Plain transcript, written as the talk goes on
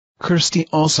Kirstie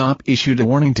Allsopp issued a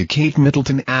warning to Kate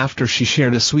Middleton after she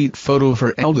shared a sweet photo of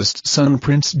her eldest son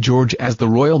Prince George as the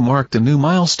royal marked a new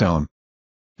milestone.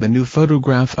 The new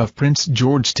photograph of Prince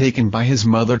George taken by his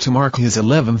mother to mark his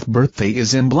 11th birthday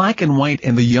is in black and white,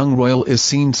 and the young royal is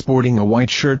seen sporting a white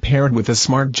shirt paired with a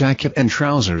smart jacket and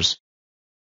trousers.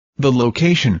 The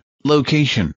location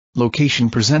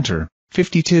presenter,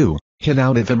 52, hit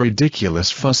out at the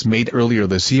ridiculous fuss made earlier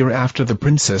this year after the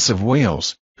Princess of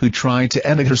Wales, who tried to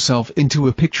edit herself into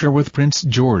a picture with Prince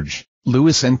George,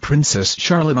 Louis and Princess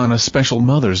Charlotte on a special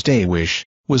Mother's Day wish,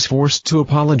 was forced to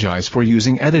apologize for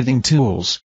using editing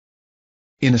tools.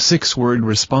 In a 6-word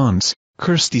response,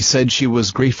 Kirstie said she was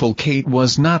grateful Kate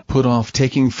was not put off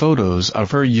taking photos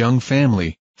of her young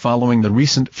family, following the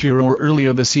recent furor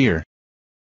earlier this year.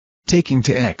 Taking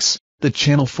to X, the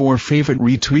Channel 4 favorite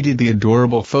retweeted the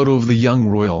adorable photo of the young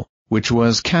royal, which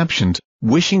was captioned,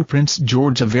 "Wishing Prince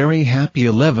George a very happy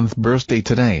 11th birthday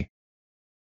today."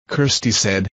 Kirstie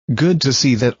said, "Good to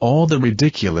see that all the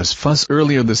ridiculous fuss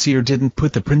earlier this year didn't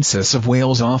put the Princess of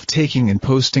Wales off taking and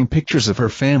posting pictures of her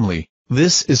family.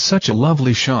 This is such a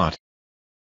lovely shot."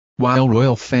 While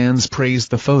royal fans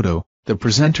praised the photo, the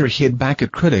presenter hit back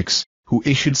at critics, who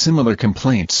issued similar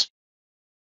complaints.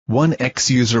 One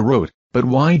X user wrote, "But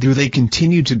why do they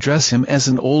continue to dress him as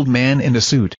an old man in a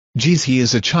suit? Geez, he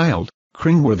is a child,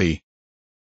 cringeworthy."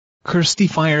 Kirstie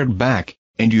fired back,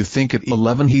 "And you think at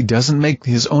 11 he doesn't make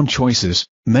his own choices?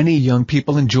 Many young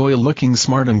people enjoy looking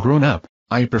smart and grown up.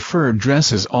 I prefer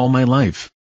dresses all my life."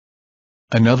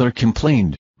 Another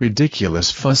complained,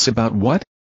 "Ridiculous fuss about what?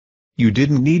 You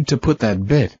didn't need to put that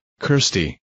bit,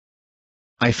 Kirstie.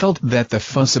 I felt that the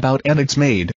fuss about edits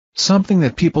made, something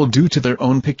that people do to their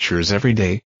own pictures every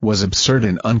day, was absurd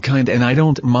and unkind, and I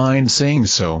don't mind saying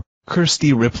so,"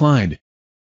 Kirstie replied.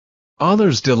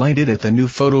 Others delighted at the new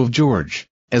photo of George.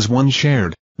 As one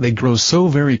shared, "They grow so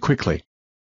very quickly."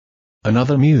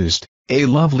 Another mused, "A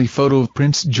lovely photo of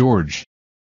Prince George.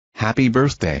 Happy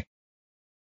birthday."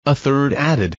 A third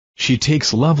added, "She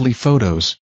takes lovely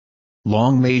photos.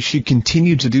 Long may she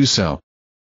continue to do so."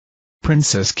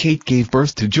 Princess Kate gave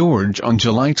birth to George on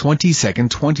July 22,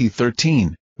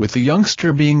 2013, with the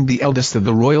youngster being the eldest of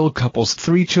the royal couple's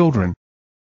 3 children.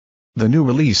 The new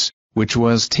release, which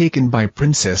was taken by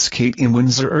Princess Kate in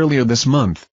Windsor earlier this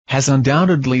month, has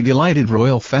undoubtedly delighted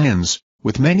royal fans,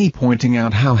 with many pointing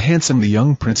out how handsome the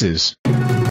young prince is.